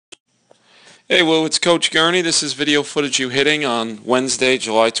Hey, well, it's Coach Gurney. This is video footage you hitting on Wednesday,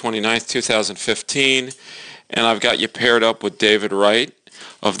 July 29th, 2015. And I've got you paired up with David Wright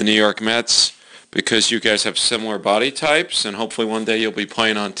of the New York Mets because you guys have similar body types, and hopefully one day you'll be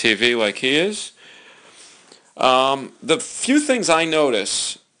playing on TV like he is. The few things I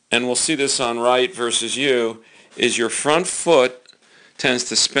notice, and we'll see this on Wright versus you, is your front foot tends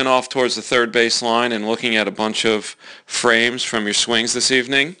to spin off towards the third base line, and looking at a bunch of frames from your swings this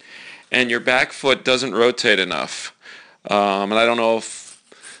evening, and your back foot doesn't rotate enough. And I don't know if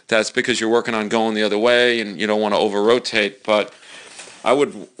that's because you're working on going the other way and you don't want to over-rotate, but I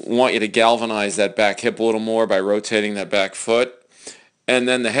would want you to galvanize that back hip a little more by rotating that back foot. And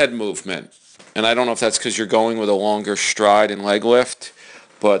then the head movement. And I don't know if that's because you're going with a longer stride and leg lift,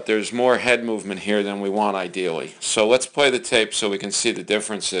 but there's more head movement here than we want ideally. So let's play the tape so we can see the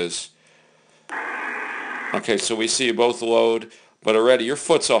differences. Okay, so we see you both load, but already your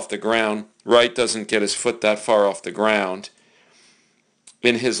foot's off the ground. Wright doesn't get his foot that far off the ground.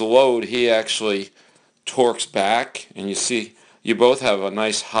 In his load, he actually torques back, and you see you both have a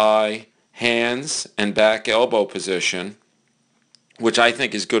nice high hands and back elbow position, which I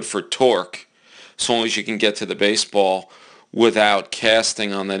think is good for torque, as long as you can get to the baseball without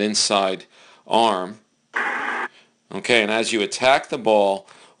casting on that inside arm. Okay, and as you attack the ball,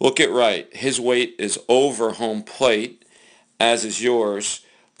 look at Wright. His weight is over home plate, as is yours,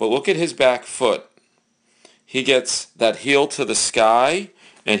 but look at his back foot. He gets that heel to the sky,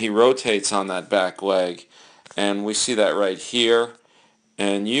 and he rotates on that back leg, and we see that right here,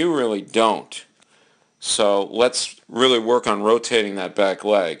 and you really don't. So let's really work on rotating that back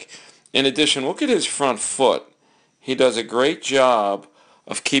leg. In addition, look at his front foot. He does a great job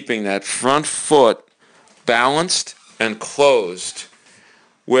of keeping that front foot balanced and closed,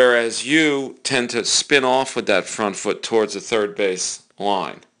 whereas you tend to spin off with that front foot towards the third base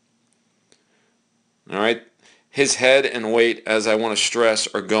line. All right? His head and weight, as I want to stress,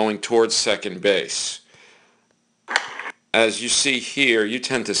 are going towards second base. As you see here, you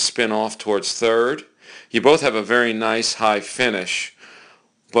tend to spin off towards third. You both have a very nice high finish,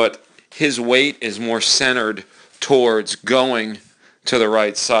 but his weight is more centered towards going to the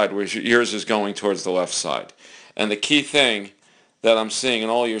right side, whereas yours is going towards the left side. And the key thing that I'm seeing in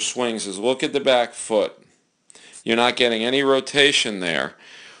all your swings is look at the back foot. You're not getting any rotation there.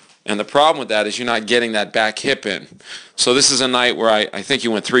 And the problem with that is you're not getting that back hip in. So this is a night where I think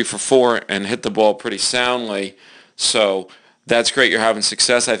you went 3 for 4 and hit the ball pretty soundly. So that's great. You're having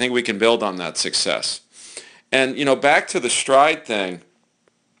success. I think we can build on that success. And, you know, back to the stride thing.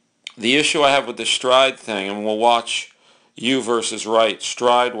 The issue I have with the stride thing, and we'll watch you versus Wright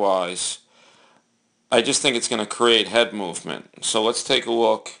stride-wise, I just think it's going to create head movement. So let's take a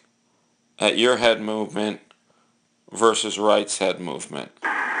look at your head movement versus Wright's head movement.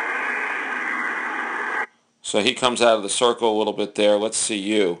 So he comes out of the circle a little bit there. Let's see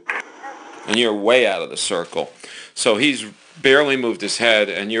you. And you're way out of the circle. So he's barely moved his head,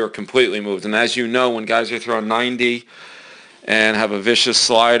 and you're completely moved. And as you know, when guys are throwing 90 and have a vicious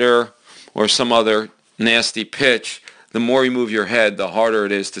slider or some other nasty pitch, the more you move your head, the harder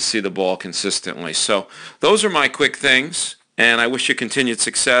it is to see the ball consistently. So those are my quick things, and I wish you continued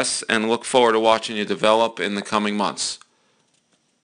success and look forward to watching you develop in the coming months.